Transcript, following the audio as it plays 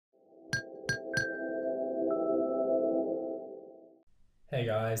Hey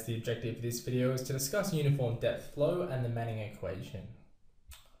guys, the objective of this video is to discuss uniform depth flow and the Manning equation.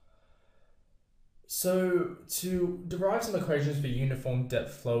 So to derive some equations for uniform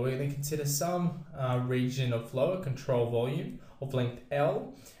depth flow, we're going to consider some region of flow, a control volume of length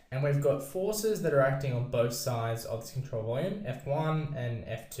L, and we've got forces that are acting on both sides of this control volume, F1 and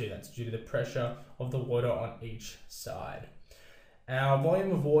F2. That's due to the pressure of the water on each side. Our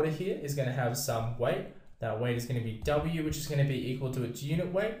volume of water here is going to have some weight. That weight is going to be W, which is going to be equal to its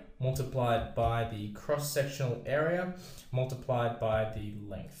unit weight multiplied by the cross-sectional area multiplied by the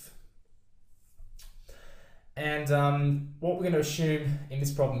length. And what we're going to assume in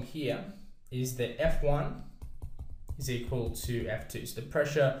this problem here is that F1 is equal to F2. So the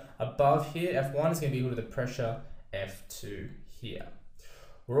pressure above here, F1, is going to be equal to the pressure F2 here.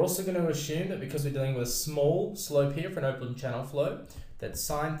 We're also going to assume that because we're dealing with a small slope here for an open channel flow, that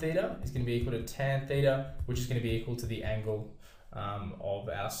sine theta is going to be equal to tan theta, which is going to be equal to the angle of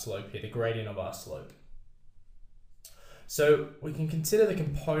our slope here, the gradient of our slope. So we can consider the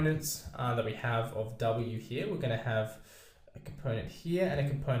components that we have of W here. We're going to have a component here and a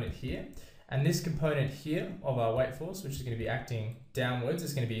component here. And this component here of our weight force, which is going to be acting downwards,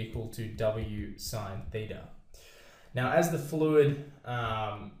 is going to be equal to W sine theta. Now, as the fluid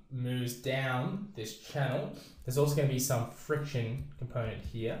moves down this channel, there's also going to be some friction component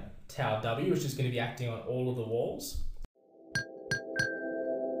here, tau W, which is going to be acting on all of the walls.